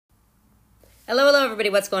Hello, everybody.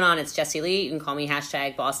 What's going on? It's Jessie Lee. You can call me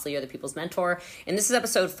 #BossLee or the People's Mentor. And this is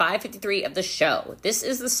episode 553 of the show. This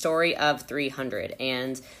is the story of 300.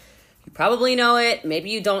 And you probably know it. Maybe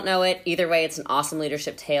you don't know it. Either way, it's an awesome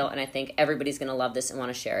leadership tale. And I think everybody's going to love this and want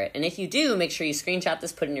to share it. And if you do, make sure you screenshot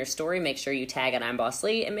this, put it in your story. Make sure you tag at I'm Boss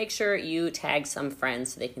Lee. And make sure you tag some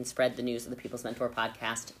friends so they can spread the news of the People's Mentor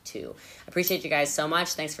podcast too. I appreciate you guys so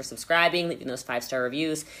much. Thanks for subscribing, leaving those 5-star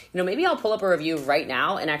reviews. Maybe I'll pull up a review right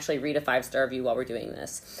now and actually read a 5-star review while we're doing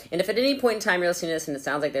this. And if at any point in time you're listening to this and it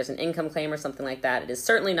sounds like there's an income claim or something like that, it is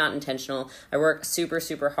certainly not intentional. I work super,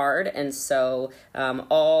 super hard. And so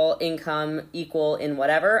all income equal in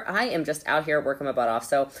whatever. I am just out here working my butt off.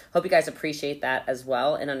 So hope you guys appreciate that as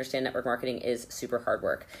well and understand network marketing is super hard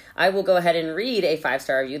work. I will go ahead and read a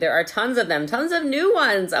 5-star review. There are tons of them, tons of new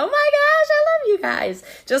ones. Oh my gosh, I love you guys.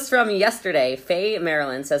 Just from yesterday, Faye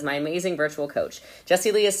Maryland says, my amazing virtual coach.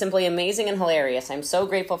 Jessie Lee is simply amazing and hilarious. I'm so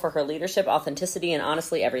grateful for her leadership, authenticity, and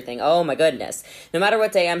honestly everything. Oh my goodness. No matter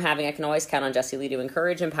what day I'm having, I can always count on Jessie Lee to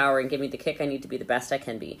encourage, empower, and give me the kick I need to be the best I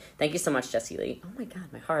can be. Thank you so much, Jessie Lee. Oh my God,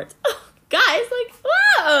 my heart. Guys,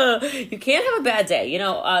 whoa! You can't have a bad day.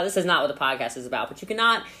 This is not what the podcast is about, but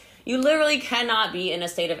you literally cannot be in a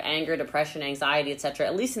state of anger, depression, anxiety, etc.,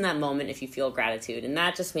 at least in that moment if you feel gratitude. And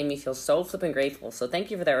that just made me feel so flippin' grateful. So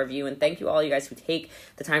thank you for that review, and thank you all you guys who take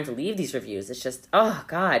the time to leave these reviews. It's just, oh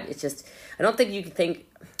God,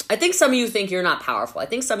 I think some of you think you're not powerful. I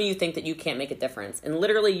think some of you think that you can't make a difference. And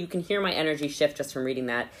literally, you can hear my energy shift just from reading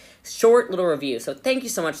that short little review. So thank you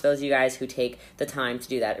so much to those of you guys who take the time to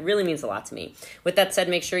do that. It really means a lot to me. With that said,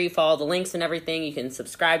 make sure you follow the links and everything. You can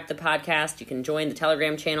subscribe to the podcast. You can join the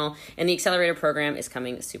Telegram channel. And the Accelerator program is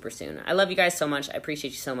coming super soon. I love you guys so much. I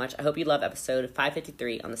appreciate you so much. I hope you love episode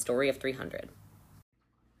 553 on the story of 300.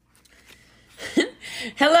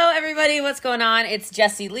 Hello, everybody. What's going on? It's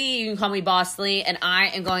Jessie Lee. You can call me Boss Lee, and I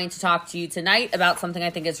am going to talk to you tonight about something I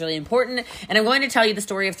think is really important. And I'm going to tell you the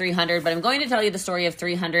story of 300, but I'm going to tell you the story of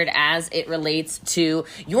 300 as it relates to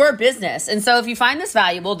your business. And so if you find this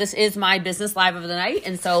valuable, this is my business live of the night.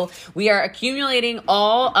 And so we are accumulating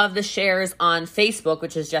all of the shares on Facebook,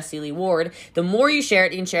 which is Jessie Lee Ward. The more you share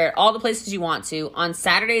it, you can share it all the places you want to. On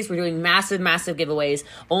Saturdays, we're doing massive, massive giveaways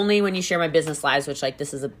only when you share my business lives, which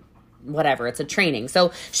this is it's a training.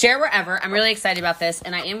 So share wherever. I'm really excited about this.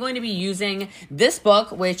 And I am going to be using this book,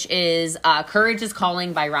 which is Courage is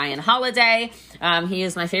Calling by Ryan Holiday. He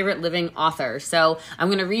is my favorite living author. So I'm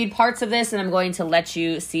going to read parts of this and I'm going to let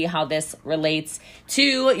you see how this relates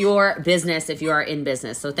to your business if you are in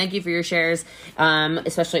business. So thank you for your shares,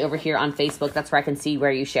 especially over here on Facebook. That's where I can see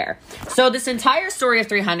where you share. So this entire story of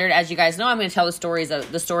 300, as you guys know, I'm going to tell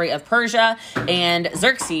the story of Persia and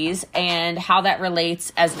Xerxes and how that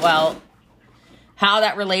relates as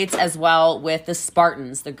well with the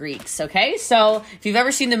Spartans, the Greeks, okay? So if you've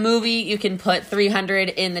ever seen the movie, you can put 300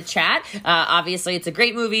 in the chat. Obviously, it's a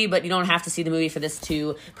great movie, but you don't have to see the movie for this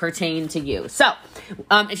to pertain to you. So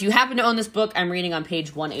if you happen to own this book, I'm reading on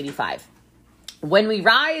page 185. When we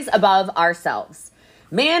rise above ourselves,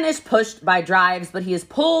 man is pushed by drives, but he is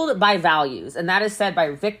pulled by values. And that is said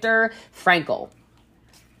by Viktor Frankl.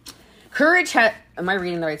 Am I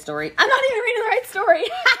reading the right story? I'm not even reading the right story.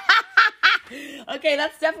 Okay,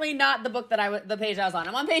 that's definitely not the book the page I was on.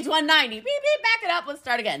 I'm on page 190. Beep, beep, back it up. Let's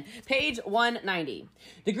start again. Page 190.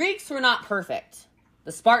 The Greeks were not perfect.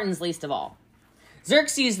 The Spartans least of all.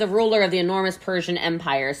 Xerxes, the ruler of the enormous Persian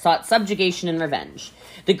Empire, sought subjugation and revenge.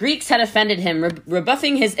 The Greeks had offended him,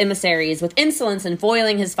 rebuffing his emissaries with insolence and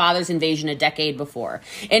foiling his father's invasion a decade before.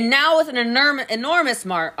 And now with an enormous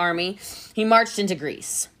army, he marched into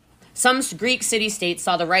Greece. Some Greek city-states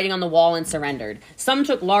saw the writing on the wall and surrendered. Some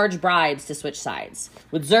took large bribes to switch sides.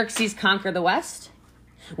 Would Xerxes conquer the West?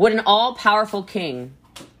 Would an all-powerful king,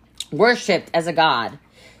 worshipped as a god,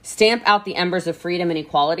 stamp out the embers of freedom and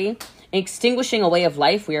equality, extinguishing a way of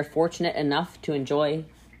life we are fortunate enough to enjoy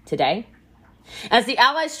today? As the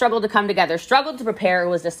allies struggled to come together, struggled to prepare, it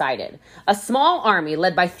was decided. A small army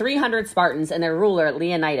led by 300 Spartans and their ruler,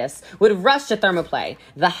 Leonidas, would rush to Thermopylae,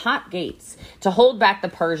 the hot gates, to hold back the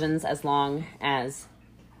Persians as long as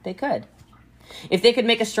they could. If they could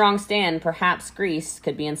make a strong stand, perhaps Greece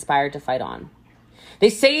could be inspired to fight on.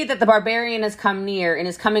 They say that the barbarian has come near and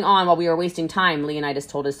is coming on while we are wasting time, Leonidas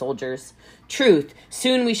told his soldiers. Truth,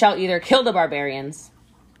 soon we shall either kill the barbarians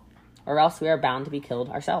or else we are bound to be killed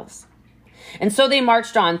ourselves. And so they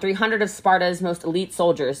marched on, 300 of Sparta's most elite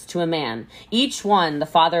soldiers, to a man, each one the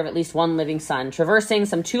father of at least one living son, traversing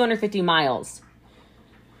some 250 miles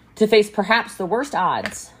to face perhaps the worst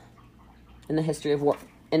odds in the history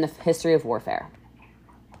of warfare.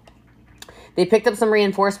 They picked up some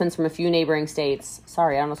reinforcements from a few neighboring states.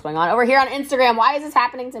 Sorry, I don't know what's going on over here on Instagram. Why is this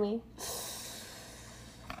happening to me?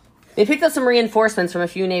 They picked up some reinforcements from a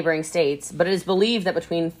few neighboring states, but it is believed that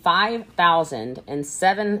between 5,000 and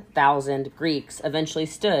 7,000 Greeks eventually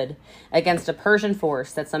stood against a Persian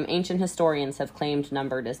force that some ancient historians have claimed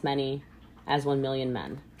numbered as many as 1 million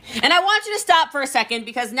men. And I want you to stop for a second,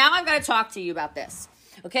 because now I've got to talk to you about this.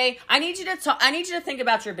 Okay, I need you to think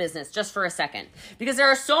about your business just for a second, because there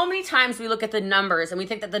are so many times we look at the numbers and we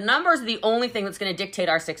think that the numbers are the only thing that's going to dictate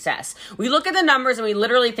our success. We look at the numbers and we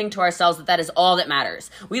literally think to ourselves that that is all that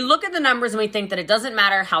matters. We look at the numbers and we think that it doesn't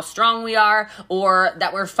matter how strong we are or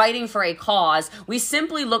that we're fighting for a cause. We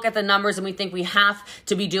simply look at the numbers and we think we have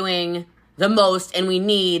to be doing the most and we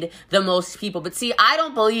need the most people. But see, I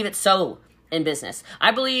don't believe it's so in business.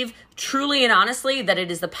 I believe truly and honestly that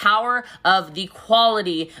it is the power of the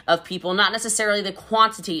quality of people, not necessarily the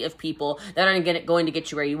quantity of people, that are going to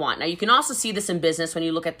get you where you want. Now, you can also see this in business when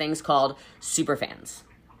you look at things called superfans.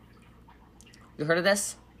 You heard of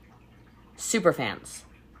this? Superfans.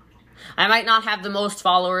 I might not have the most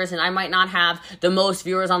followers, and I might not have the most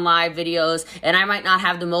viewers on live videos, and I might not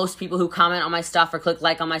have the most people who comment on my stuff or click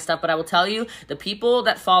like on my stuff, but I will tell you, the people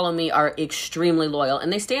that follow me are extremely loyal,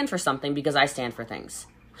 and they stand for something because I stand for things.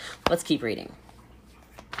 Let's keep reading.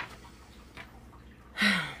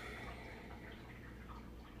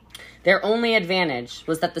 Their only advantage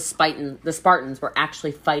was that the Spartans were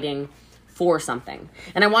actually fighting for something.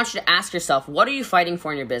 And I want you to ask yourself, what are you fighting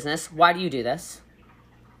for in your business? Why do you do this?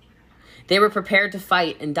 They were prepared to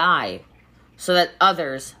fight and die so that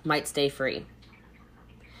others might stay free.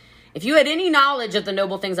 If you had any knowledge of the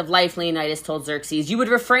noble things of life, Leonidas told Xerxes, you would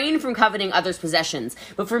refrain from coveting others' possessions.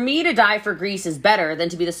 But for me to die for Greece is better than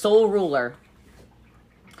to be the sole ruler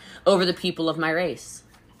over the people of my race.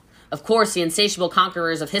 Of course, the insatiable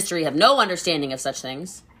conquerors of history have no understanding of such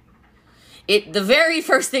things. The very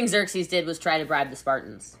first thing Xerxes did was try to bribe the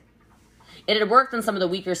Spartans. It had worked on some of the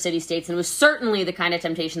weaker city-states, and it was certainly the kind of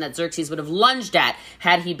temptation that Xerxes would have lunged at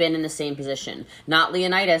had he been in the same position. Not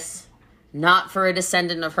Leonidas, not for a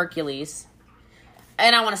descendant of Hercules.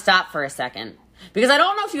 And I want to stop for a second, because I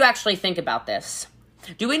don't know if you actually think about this.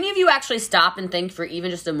 Do any of you actually stop and think for even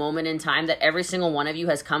just a moment in time that every single one of you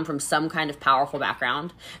has come from some kind of powerful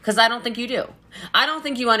background? Because I don't think you do. I don't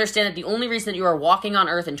think you understand that the only reason that you are walking on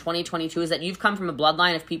earth in 2022 is that you've come from a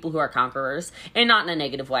bloodline of people who are conquerors, and not in a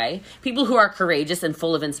negative way. People who are courageous and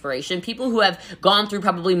full of inspiration. People who have gone through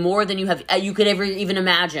probably more than you could ever even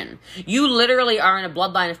imagine. You literally are in a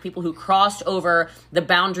bloodline of people who crossed over the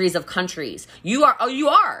boundaries of countries. You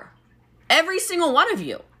are. Every single one of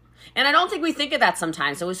you. And I don't think we think of that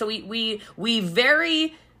sometimes. So we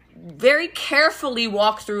very, very carefully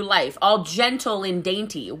walk through life, all gentle and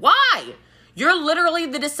dainty. Why? You're literally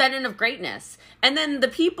the descendant of greatness. And then the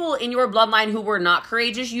people in your bloodline who were not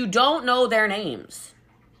courageous, you don't know their names.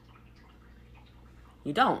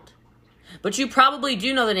 You don't. But you probably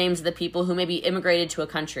do know the names of the people who maybe immigrated to a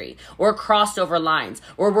country or crossed over lines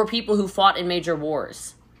or were people who fought in major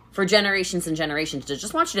wars for generations and generations. I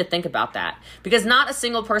just want you to think about that, because not a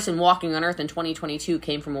single person walking on earth in 2022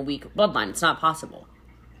 came from a weak bloodline. It's not possible.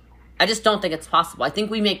 I just don't think it's possible. I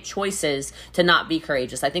think we make choices to not be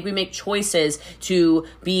courageous. I think we make choices to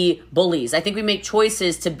be bullies. I think we make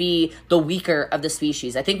choices to be the weaker of the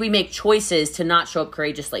species. I think we make choices to not show up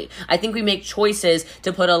courageously. I think we make choices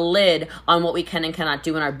to put a lid on what we can and cannot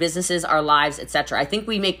do in our businesses, our lives, etc. I think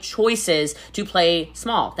we make choices to play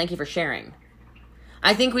small. Thank you for sharing.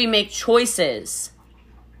 I think we make choices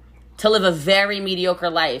to live a very mediocre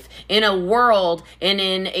life in a world and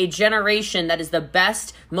in a generation that is the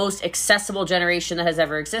best, most accessible generation that has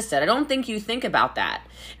ever existed. I don't think you think about that.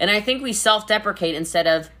 And I think we self-deprecate instead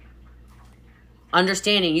of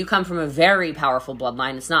understanding you come from a very powerful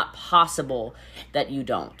bloodline. It's not possible that you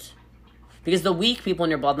don't. Because the weak people in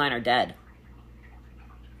your bloodline are dead.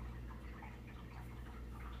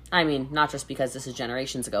 I mean, not just because this is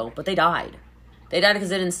generations ago, but they died. They died because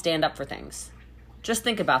they didn't stand up for things. Just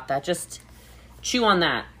think about that. Just chew on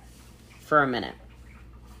that for a minute.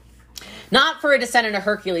 Not for a descendant of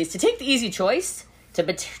Hercules to take the easy choice, to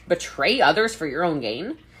betray others for your own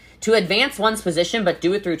gain, to advance one's position but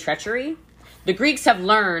do it through treachery. The Greeks have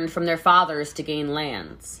learned from their fathers to gain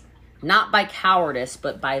lands, not by cowardice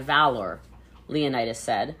but by valor, Leonidas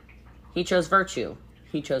said. He chose virtue.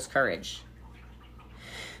 He chose courage.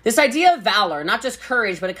 This idea of valor, not just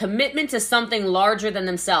courage, but a commitment to something larger than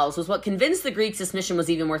themselves, was what convinced the Greeks this mission was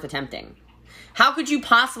even worth attempting. How could you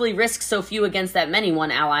possibly risk so few against that many, one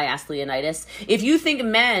ally asked Leonidas. If you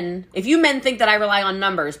men think that I rely on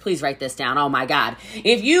numbers, please write this down, oh my God.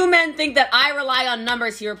 If you men think that I rely on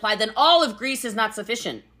numbers, he replied, then all of Greece is not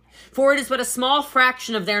sufficient, for it is but a small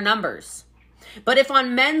fraction of their numbers. But if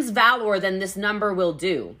on men's valor, then this number will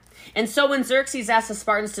do. And so when Xerxes asked the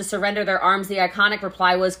Spartans to surrender their arms, the iconic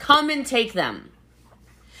reply was, come and take them.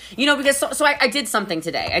 You know, because I did something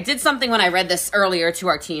today. I did something when I read this earlier to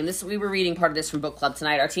our team. We were reading part of this from book club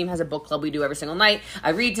tonight. Our team has a book club we do every single night. I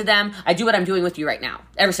read to them. I do what I'm doing with you right now,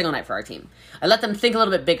 every single night for our team. I let them think a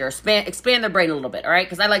little bit bigger, expand their brain a little bit, all right?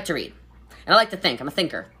 Because I like to read. And I like to think. I'm a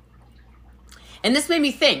thinker. And this made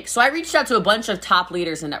me think. So I reached out to a bunch of top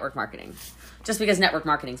leaders in network marketing, just because network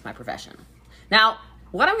marketing is my profession. Now,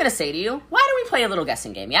 what I'm going to say to you, why don't we play a little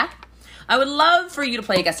guessing game, yeah? I would love for you to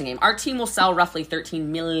play a guessing game. Our team will sell roughly $13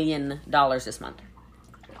 million this month.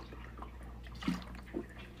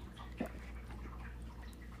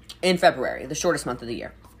 In February, the shortest month of the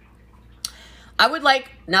year. I would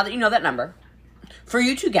like, now that you know that number, for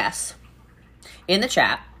you to guess in the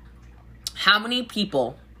chat how many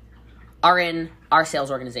people are in our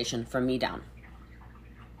sales organization from me down.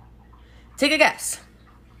 Take a guess.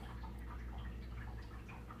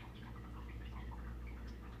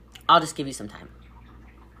 I'll just give you some time.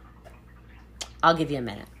 I'll give you a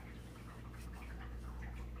minute.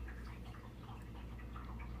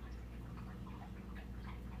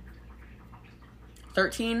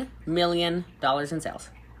 $13 million in sales.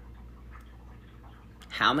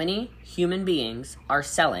 How many human beings are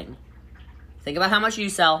selling? Think about how much you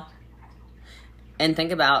sell. And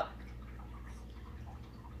think about.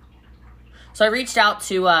 So I reached out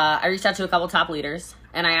to a couple top leaders,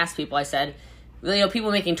 and I asked people. I said, you know,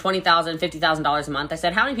 people making $20,000, $50,000 a month. I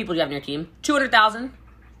said, how many people do you have in your team? 200,000.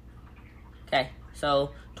 Okay,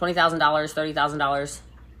 so $20,000, $30,000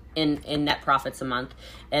 in net profits a month,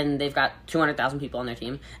 and they've got 200,000 people on their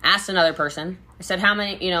team. Asked another person. I said, how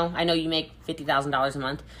many? You know, I know you make $50,000 a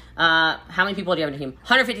month. How many people do you have on your team?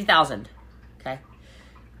 150,000. Okay.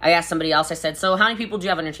 I asked somebody else. I said, so how many people do you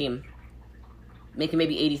have on your team? Making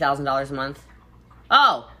maybe $80,000 a month.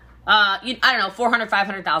 Oh, I don't know, 400,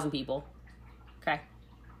 500,000 people. Okay.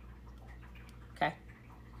 Okay.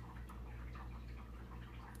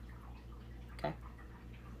 Okay.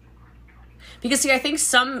 Because, see, I think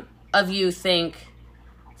some of you think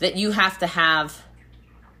that you have to have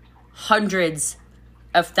hundreds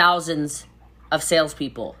of thousands of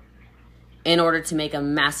salespeople in order to make a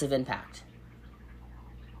massive impact.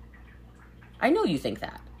 I know you think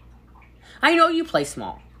that. I know you play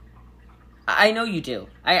small. I know you do.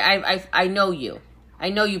 I know you. I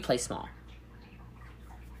know you play small.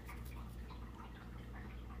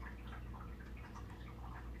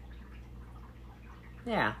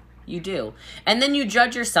 Yeah, you do. And then you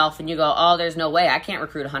judge yourself and you go, oh, there's no way. I can't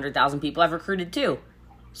recruit 100,000 people. I've recruited 2.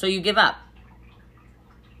 So you give up.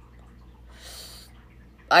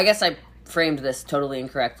 I guess I framed this totally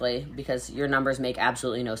incorrectly because your numbers make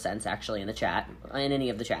absolutely no sense actually in the chat, in any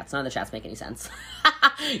of the chats. None of the chats make any sense.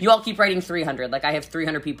 You all keep writing 300. Like I have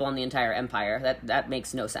 300 people on the entire empire. That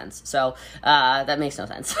makes no sense. So that makes no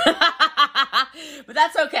sense. But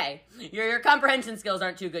that's okay. Your comprehension skills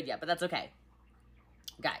aren't too good yet, but that's okay.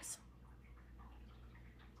 Guys,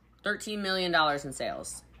 $13 million in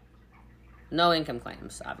sales. No income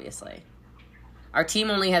claims, obviously. Our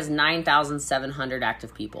team only has 9,700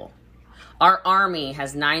 active people. Our army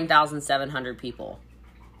has 9,700 people.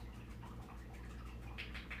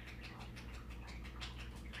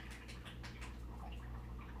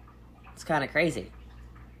 It's kind of crazy.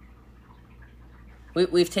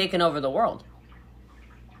 We've taken over the world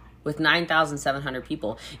with 9,700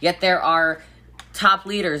 people. Yet there are top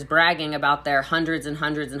leaders bragging about their hundreds and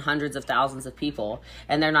hundreds and hundreds of thousands of people,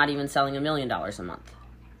 and they're not even selling $1 million a month.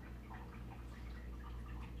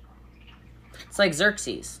 It's like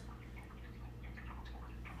Xerxes,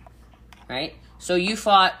 right? So you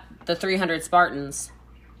fought the 300 Spartans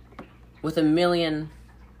with a million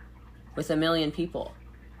people.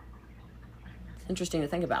 It's interesting to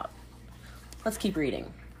think about. Let's keep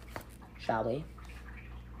reading, shall we?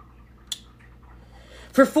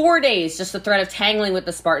 For 4 days, just the threat of tangling with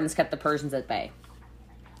the Spartans kept the Persians at bay.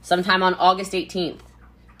 Sometime on August 18th,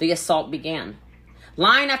 the assault began.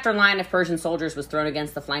 Line after line of Persian soldiers was thrown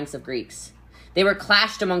against the flanks of Greeks. They were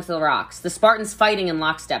clashed amongst the rocks, the Spartans fighting in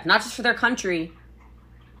lockstep, not just for their country,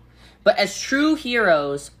 but as true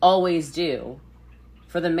heroes always do,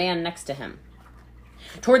 for the man next to him.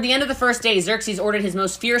 Toward the end of the first day, Xerxes ordered his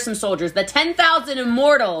most fearsome soldiers, the 10,000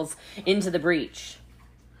 immortals, into the breach.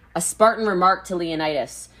 A Spartan remarked to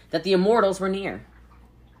Leonidas that the immortals were near.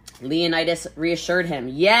 Leonidas reassured him,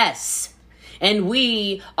 yes, and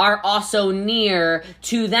we are also near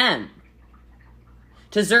to them.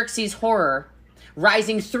 To Xerxes' horror,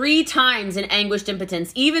 Rising 3 times in anguished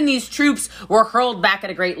impotence, even these troops were hurled back at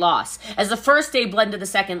a great loss. As the first day bled into the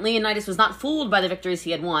second, Leonidas was not fooled by the victories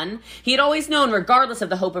he had won. He had always known, regardless of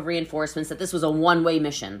the hope of reinforcements, that this was a one-way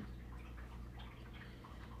mission.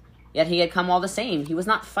 Yet he had come all the same. He was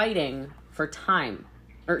not fighting for time.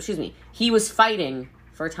 He was fighting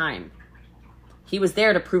for time. He was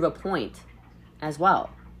there to prove a point as well.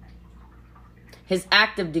 His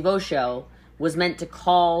act of devotio was meant to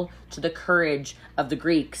call to the courage of the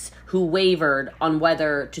Greeks who wavered on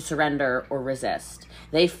whether to surrender or resist.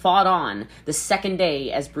 They fought on, the second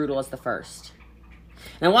day as brutal as the first.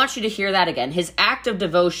 And I want you to hear that again. His act of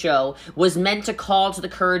devotio was meant to call to the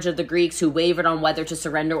courage of the Greeks who wavered on whether to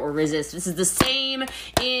surrender or resist. This is the same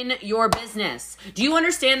in your business. Do you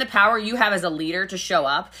understand the power you have as a leader to show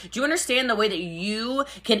up? Do you understand the way that you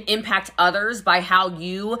can impact others by how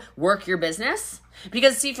you work your business?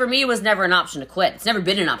 Because, see, for me, it was never an option to quit. It's never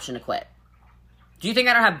been an option to quit. Do you think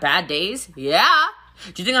I don't have bad days? Yeah.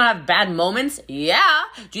 Do you think I don't have bad moments? Yeah.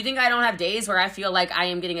 Do you think I don't have days where I feel like I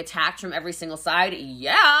am getting attacked from every single side?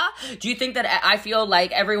 Yeah. Do you think that I feel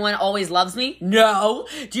like everyone always loves me? No.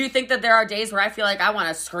 Do you think that there are days where I feel like I want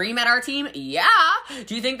to scream at our team? Yeah.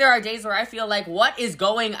 Do you think there are days where I feel like, what is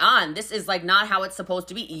going on? This is like not how it's supposed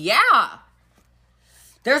to be? Yeah.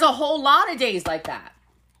 There's a whole lot of days like that.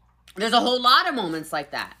 There's a whole lot of moments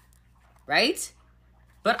like that, right?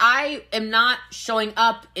 But I am not showing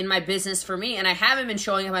up in my business for me, and I haven't been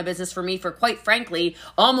showing up in my business for me for, quite frankly,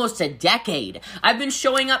 almost a decade. I've been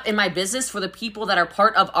showing up in my business for the people that are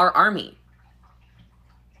part of our army.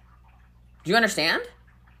 Do you understand?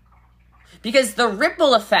 Because the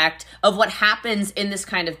ripple effect of what happens in this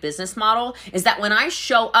kind of business model is that when I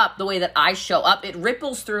show up the way that I show up, it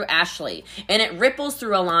ripples through Ashley, and it ripples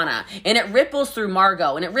through Alana, and it ripples through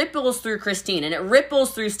Margot, and it ripples through Christine, and it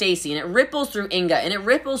ripples through Stacy, and it ripples through Inga, and it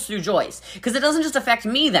ripples through Joyce. Because it doesn't just affect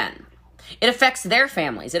me then. It affects their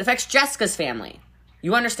families. It affects Jessica's family.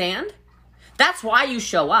 You understand? That's why you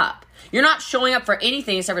show up. You're not showing up for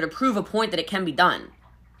anything except for to prove a point that it can be done.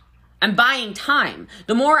 I'm buying time.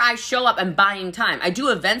 The more I show up, I'm buying time. I do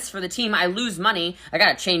events for the team. I lose money. I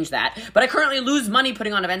got to change that. But I currently lose money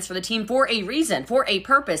putting on events for the team for a reason, for a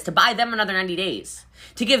purpose, to buy them another 90 days,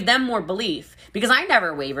 to give them more belief. Because I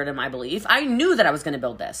never wavered in my belief. I knew that I was going to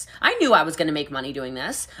build this. I knew I was going to make money doing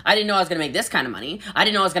this. I didn't know I was going to make this kind of money. I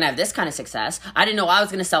didn't know I was going to have this kind of success. I didn't know I was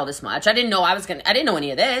going to sell this much. I didn't know any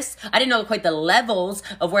of this. I didn't know quite the levels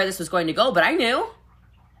of where this was going to go, but I knew.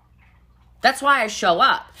 That's why I show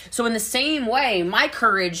up. So in the same way, my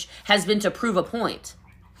courage has been to prove a point.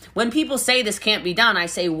 When people say this can't be done, I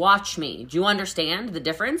say, watch me. Do you understand the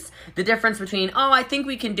difference? The difference between, oh, I think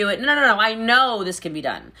we can do it. No. I know this can be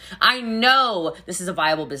done. I know this is a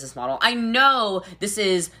viable business model. I know this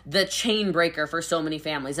is the chain breaker for so many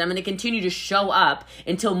families. And I'm going to continue to show up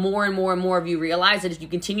until more and more and more of you realize that if you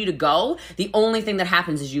continue to go, the only thing that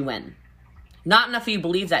happens is you win. Not enough of you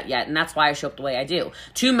believe that yet, and that's why I show up the way I do.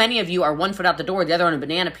 Too many of you are one foot out the door, the other on a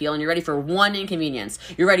banana peel, and you're ready for one inconvenience.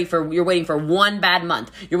 You're waiting for one bad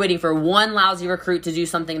month. You're waiting for one lousy recruit to do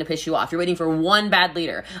something to piss you off. You're waiting for one bad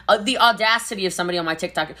leader. The audacity of somebody on my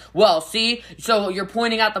TikTok. Well, see, so you're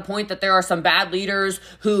pointing out the point that there are some bad leaders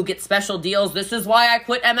who get special deals. This is why I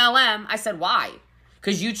quit MLM. I said, why?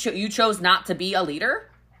 Because you chose not to be a leader?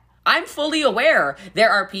 I'm fully aware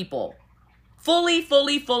there are people. Fully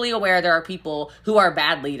aware there are people who are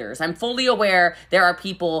bad leaders. I'm fully aware there are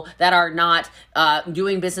people that are not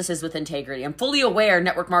doing businesses with integrity. I'm fully aware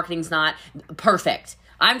network marketing's not perfect.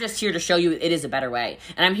 I'm just here to show you it is a better way.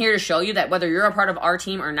 And I'm here to show you that whether you're a part of our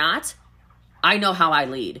team or not, I know how I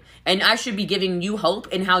lead. And I should be giving you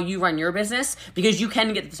hope in how you run your business, because you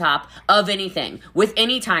can get to the top of anything with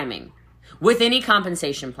any timing. With any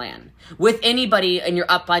compensation plan, with anybody in your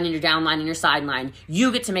upline and your downline and your sideline,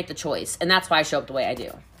 you get to make the choice. And that's why I show up the way I do.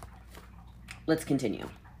 Let's continue.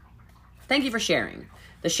 Thank you for sharing.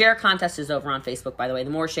 The share contest is over on Facebook, by the way. The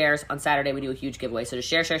more shares, on Saturday, we do a huge giveaway. So just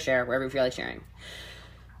share, wherever you feel like sharing.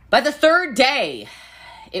 By the third day,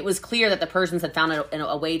 it was clear that the Persians had found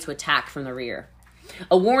a way to attack from the rear.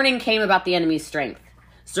 A warning came about the enemy's strength.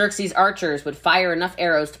 Xerxes' archers would fire enough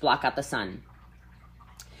arrows to block out the sun.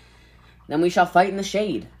 Then we shall fight in the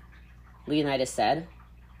shade, Leonidas said.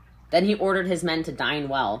 Then he ordered his men to dine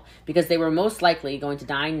well, because they were most likely going to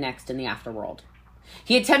dine next in the afterworld.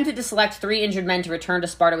 He attempted to select 3 injured men to return to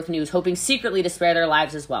Sparta with news, hoping secretly to spare their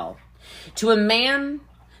lives as well. To a man,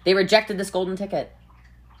 they rejected this golden ticket.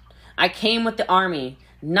 I came with the army,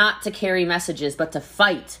 not to carry messages, but to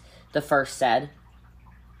fight, the first said.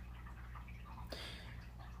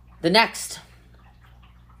 The next,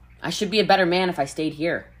 I should be a better man if I stayed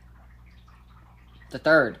here. The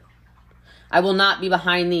third, I will not be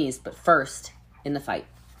behind these, but first in the fight."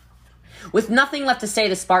 With nothing left to say,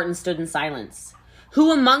 the Spartans stood in silence.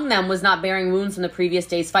 Who among them was not bearing wounds from the previous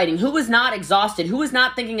day's fighting? Who was not exhausted? Who was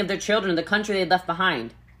not thinking of their children and the country they had left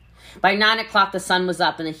behind? By 9 o'clock, the sun was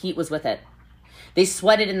up and the heat was with it. They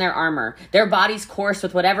sweated in their armor. Their bodies coursed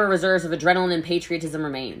with whatever reserves of adrenaline and patriotism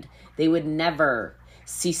remained. They would never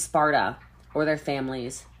see Sparta or their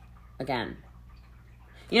families again.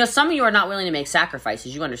 You know, some of you are not willing to make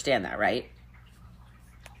sacrifices. You understand that, right?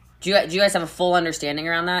 Do you guys have a full understanding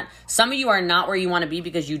around that? Some of you are not where you want to be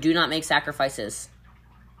because you do not make sacrifices,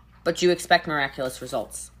 but you expect miraculous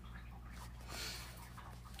results.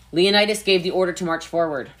 Leonidas gave the order to march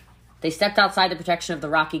forward. They stepped outside the protection of the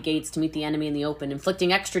rocky gates to meet the enemy in the open,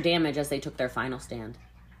 inflicting extra damage as they took their final stand.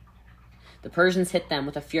 The Persians hit them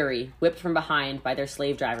with a fury, whipped from behind by their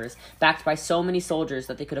slave drivers, backed by so many soldiers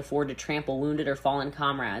that they could afford to trample wounded or fallen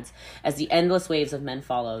comrades, as the endless waves of men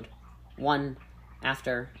followed, one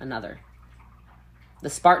after another. The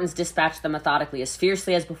Spartans dispatched them methodically, as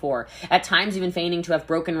fiercely as before, at times even feigning to have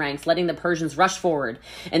broken ranks, letting the Persians rush forward,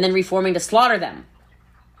 and then reforming to slaughter them.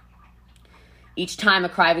 Each time a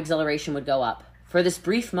cry of exhilaration would go up. For this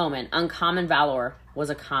brief moment, uncommon valor was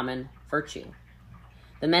a common virtue.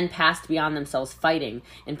 The men passed beyond themselves, fighting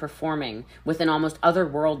and performing with an almost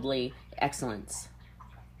otherworldly excellence.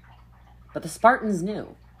 But the Spartans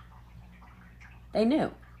knew. They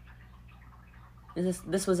knew.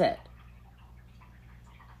 This was it.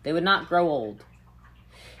 They would not grow old.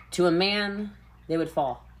 To a man, they would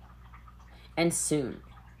fall. And soon.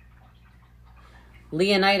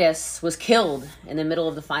 Leonidas was killed in the middle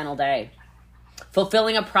of the final day,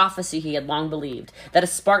 fulfilling a prophecy he had long believed, that a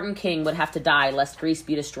Spartan king would have to die lest Greece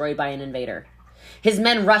be destroyed by an invader. His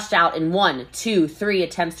men rushed out in 1, 2, 3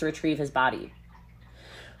 attempts to retrieve his body.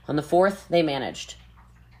 On the 4th, they managed.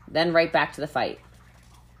 Then right back to the fight.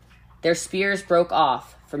 Their spears broke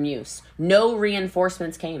off from use. No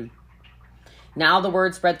reinforcements came. Now the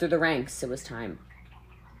word spread through the ranks. It was time.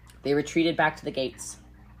 They retreated back to the gates.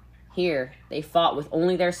 Here, they fought with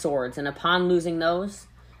only their swords, and upon losing those,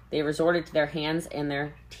 they resorted to their hands and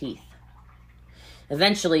their teeth.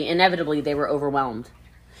 Eventually, inevitably, they were overwhelmed.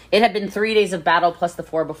 It had been 3 days of battle plus the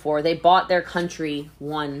 4 before. They bought their country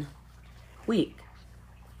 1 week.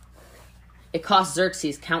 It cost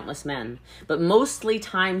Xerxes countless men, but mostly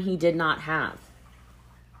time he did not have.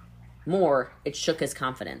 More, it shook his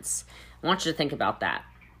confidence. I want you to think about that.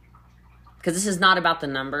 Because this is not about the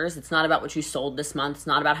numbers. It's not about what you sold this month. It's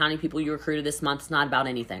not about how many people you recruited this month. It's not about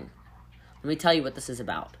anything. Let me tell you what this is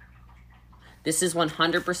about. This is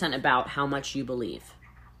 100% about how much you believe.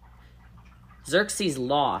 Xerxes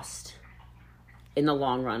lost in the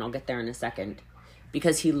long run. I'll get there in a second.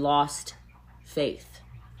 Because he lost faith.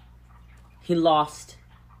 He lost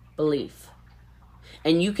belief.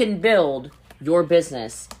 And you can build your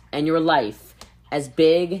business and your life as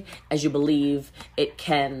big as you believe it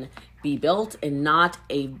can be built, and not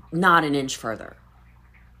an inch further.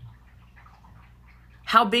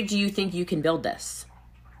 How big do you think you can build this?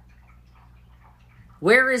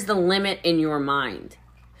 Where is the limit in your mind?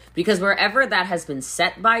 Because wherever that has been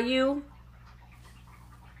set by you,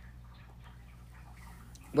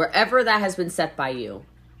 that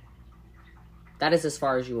is as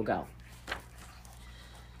far as you will go.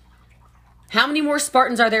 How many more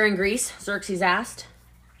Spartans are there in Greece? Xerxes asked.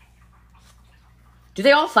 Do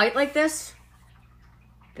they all fight like this?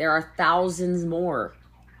 There are thousands more,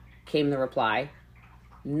 came the reply.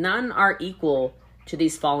 None are equal to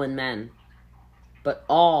these fallen men, but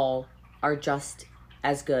all are just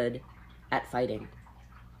as good at fighting.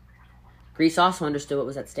 Greece also understood what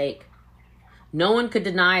was at stake. No one could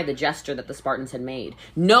deny the gesture that the Spartans had made.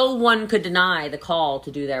 No one could deny the call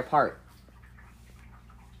to do their part.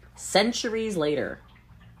 Centuries later,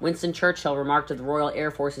 Winston Churchill remarked of the Royal Air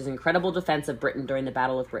Force's incredible defense of Britain during the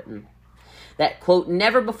Battle of Britain, that, quote,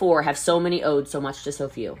 "Never before have so many owed so much to so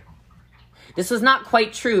few." This was not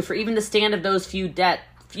quite true, for even the stand of those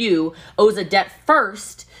few owes a debt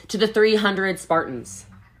first to the 300 Spartans.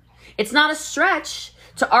 It's not a stretch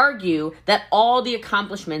to argue that all the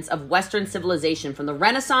accomplishments of Western civilization, from the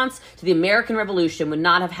Renaissance to the American Revolution, would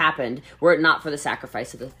not have happened were it not for the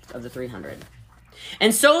sacrifice of the 300.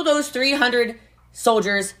 And so those 300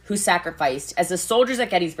 soldiers who sacrificed, as the soldiers at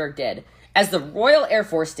Gettysburg did, as the Royal Air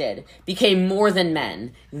Force did, became more than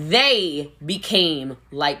men. They became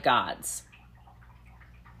like gods.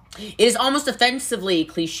 It is almost offensively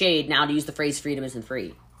cliched now to use the phrase freedom isn't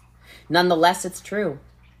free. Nonetheless, it's true.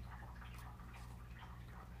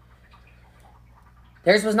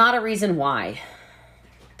 Theirs was not a reason why.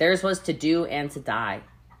 Theirs was to do and to die.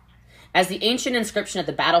 As the ancient inscription at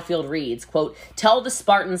the battlefield reads, quote, "Tell the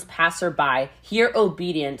Spartans passer-by, here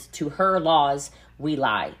obedient to her laws we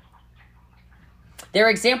lie." Their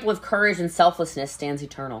example of courage and selflessness stands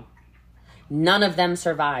eternal. None of them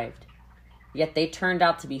survived, yet they turned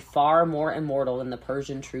out to be far more immortal than the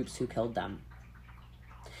Persian troops who killed them.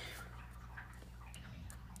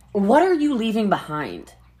 What are you leaving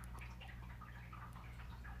behind?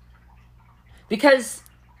 Because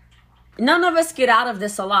none of us get out of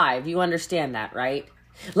this alive. You understand that, right?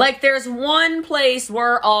 Like, there's one place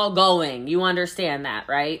we're all going. You understand that,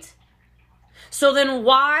 right? So then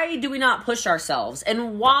why do we not push ourselves?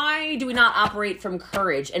 And why do we not operate from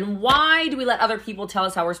courage? And why do we let other people tell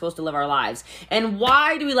us how we're supposed to live our lives? And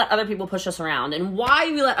why do we let other people push us around? And why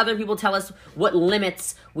do we let other people tell us what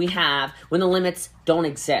limits we have when the limits don't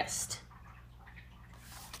exist?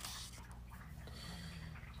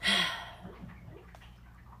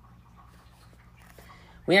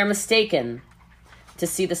 We are mistaken to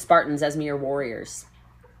see the Spartans as mere warriors,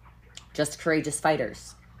 just courageous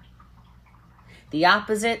fighters. The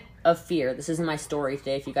opposite of fear. This isn't my story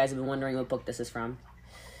today, if you guys have been wondering what book this is from.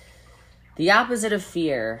 The opposite of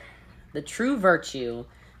fear, the true virtue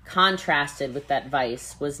contrasted with that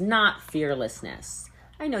vice, was not fearlessness.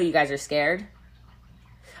 I know you guys are scared.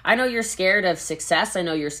 I know you're scared of success. I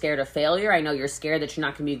know you're scared of failure. I know you're scared that you're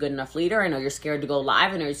not going to be a good enough leader. I know you're scared to go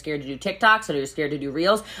live. I know you're scared to do TikToks. I know you're scared to do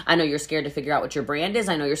Reels. I know you're scared to figure out what your brand is.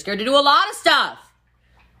 I know you're scared to do a lot of stuff.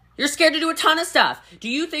 You're scared to do a ton of stuff. Do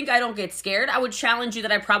you think I don't get scared? I would challenge you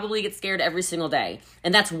that I probably get scared every single day.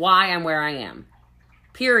 And that's why I'm where I am.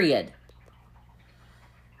 Period.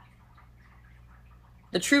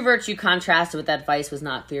 The true virtue contrasted with that vice was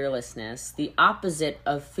not fearlessness. The opposite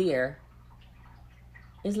of fear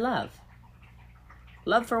is love.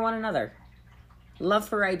 Love for one another. Love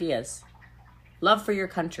for ideas. Love for your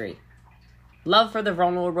country. Love for the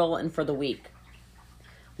vulnerable and for the weak.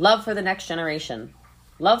 Love for the next generation.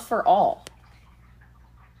 Love for all.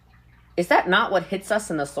 Is that not what hits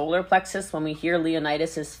us in the solar plexus when we hear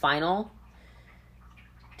Leonidas' final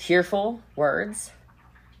tearful words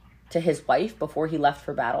to his wife before he left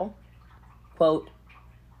for battle? Quote,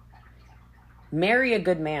 "Marry a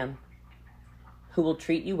good man who will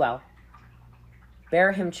treat you well,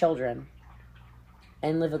 bear him children,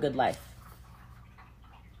 and live a good life."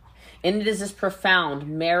 And it is this profound,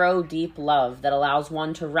 marrow deep love that allows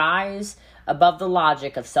one to rise above the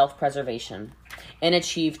logic of self-preservation and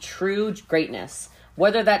achieve true greatness,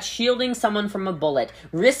 whether that's shielding someone from a bullet,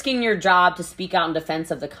 risking your job to speak out in defense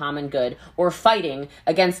of the common good, or fighting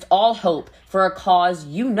against all hope for a cause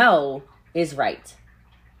you know is right.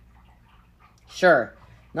 Sure,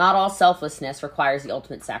 not all selflessness requires the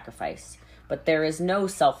ultimate sacrifice, but there is no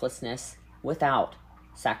selflessness without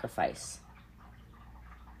sacrifice.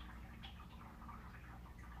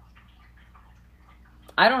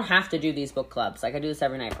 I don't have to do these book clubs. Like, I do this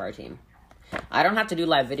every night for our team. I don't have to do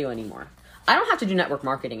live video anymore. I don't have to do network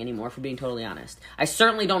marketing anymore, for being totally honest. I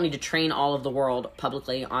certainly don't need to train all of the world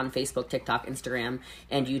publicly on Facebook, TikTok, Instagram,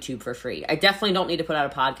 and YouTube for free. I definitely don't need to put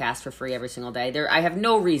out a podcast for free every single day. I have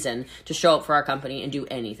no reason to show up for our company and do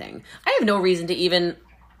anything. I have no reason to even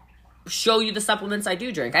show you the supplements I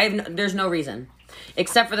do drink. There's no reason.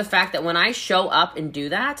 Except for the fact that when I show up and do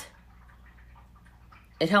that,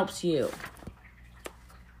 it helps you.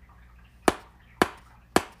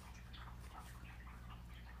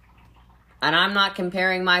 And I'm not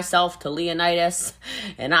comparing myself to Leonidas,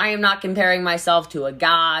 and I am not comparing myself to a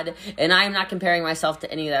god, and I am not comparing myself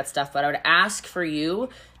to any of that stuff, but I would ask for you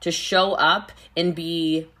to show up and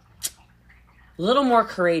be a little more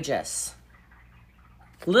courageous,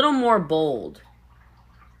 a little more bold,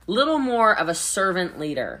 a little more of a servant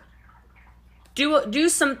leader. Do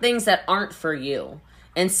some things that aren't for you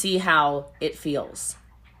and see how it feels.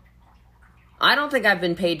 I don't think I've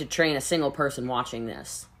been paid to train a single person watching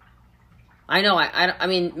this. I know, I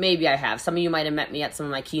mean, maybe I have. Some of you might have met me at some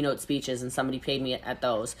of my keynote speeches and somebody paid me at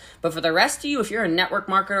those. But for the rest of you, if you're a network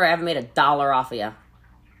marketer, I haven't made $1 off of you.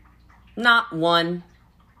 Not one.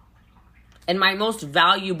 And my most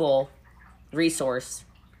valuable resource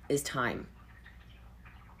is time.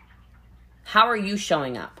 How are you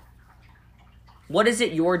showing up? What is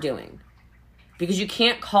it you're doing? Because you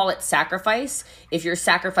can't call it sacrifice if you're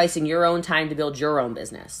sacrificing your own time to build your own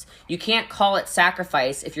business. You can't call it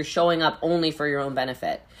sacrifice if you're showing up only for your own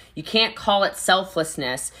benefit. You can't call it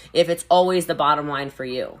selflessness if it's always the bottom line for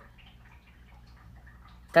you.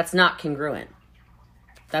 That's not congruent.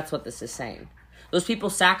 That's what this is saying. Those people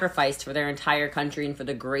sacrificed for their entire country and for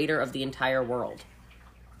the greater of the entire world.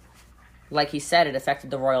 Like he said, it affected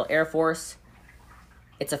the Royal Air Force.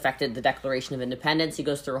 It's affected the Declaration of Independence. He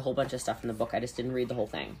goes through a whole bunch of stuff in the book. I just didn't read the whole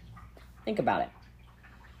thing. Think about it.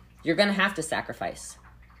 You're going to have to sacrifice.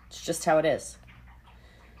 It's just how it is.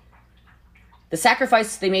 The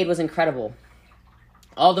sacrifice they made was incredible.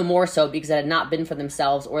 All the more so because it had not been for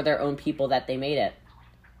themselves or their own people that they made it.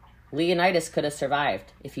 Leonidas could have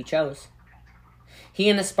survived if he chose. He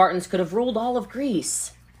and the Spartans could have ruled all of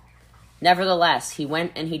Greece. Nevertheless, he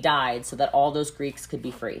went and he died so that all those Greeks could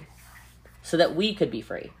be free. So that we could be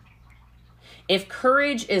free. If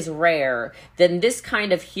courage is rare, then this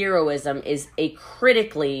kind of heroism is a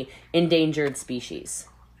critically endangered species.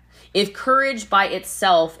 If courage by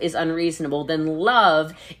itself is unreasonable, then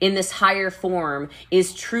love in this higher form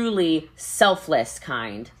is truly selfless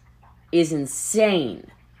kind, is insane.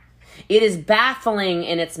 It is baffling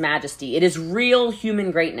in its majesty. It is real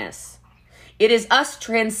human greatness. It is us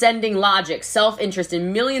transcending logic, self-interest,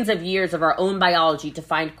 and millions of years of our own biology to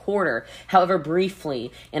find quarter, however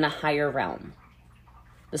briefly, in a higher realm.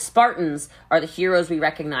 The Spartans are the heroes we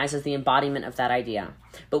recognize as the embodiment of that idea.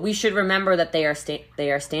 But we should remember that they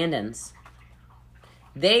are stand-ins.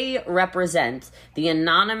 They represent the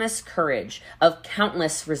anonymous courage of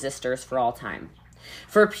countless resistors for all time.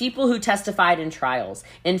 For people who testified in trials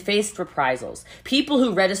and faced reprisals, people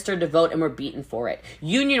who registered to vote and were beaten for it,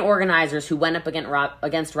 union organizers who went up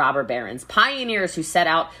against robber barons, pioneers who set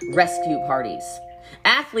out rescue parties,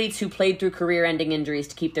 athletes who played through career-ending injuries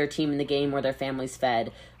to keep their team in the game where their families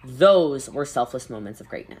fed. Those were selfless moments of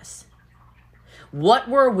greatness. What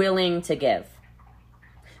we're willing to give,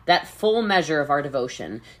 that full measure of our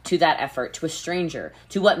devotion to that effort, to a stranger,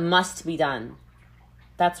 to what must be done,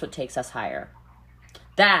 that's what takes us higher.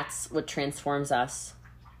 That's what transforms us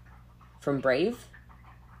from brave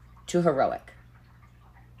to heroic.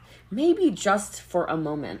 Maybe just for a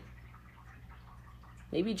moment.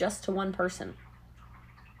 Maybe just to one person.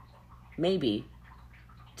 Maybe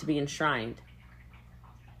to be enshrined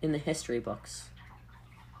in the history books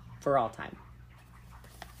for all time.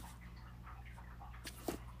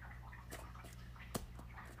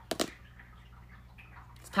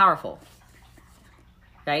 It's powerful,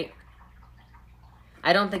 right?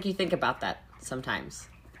 I don't think you think about that sometimes.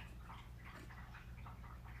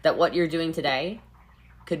 That what you're doing today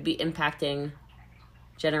could be impacting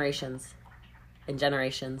generations and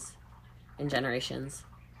generations and generations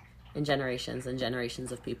and generations and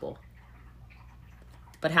generations of people.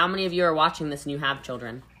 But how many of you are watching this and you have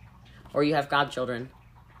children, or you have godchildren,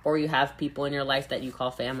 or you have people in your life that you call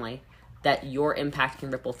family, that your impact can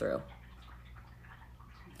ripple through?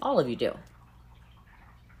 All of you do.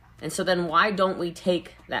 And so then why don't we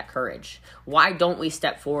take that courage? Why don't we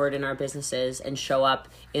step forward in our businesses and show up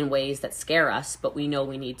in ways that scare us, but we know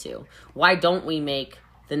we need to? Why don't we make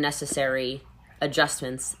the necessary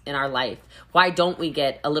adjustments in our life? Why don't we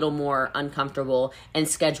get a little more uncomfortable and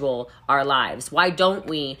schedule our lives? Why don't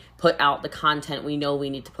we put out the content we know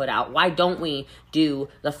we need to put out? Why don't we do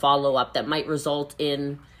the follow-up that might result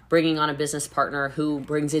in bringing on a business partner who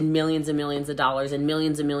brings in millions and millions of dollars and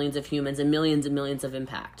millions of humans and millions of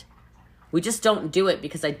impact? We just don't do it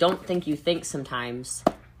because I don't think you think sometimes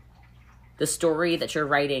the story that you're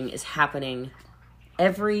writing is happening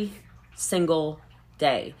every single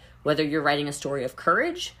day, whether you're writing a story of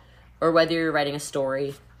courage or whether you're writing a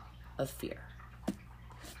story of fear.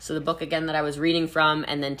 So the book, again, that I was reading from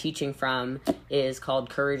and then teaching from is called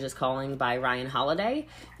Courage is Calling by Ryan Holiday.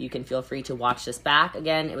 You can feel free to watch this back.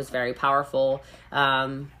 Again, it was very powerful.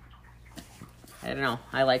 I don't know.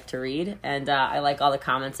 I like to read, and I like all the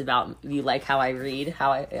comments about you like how I read,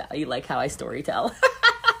 you like how I storytell.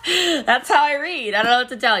 That's how I read. I don't know what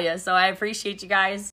to tell you, so I appreciate you guys.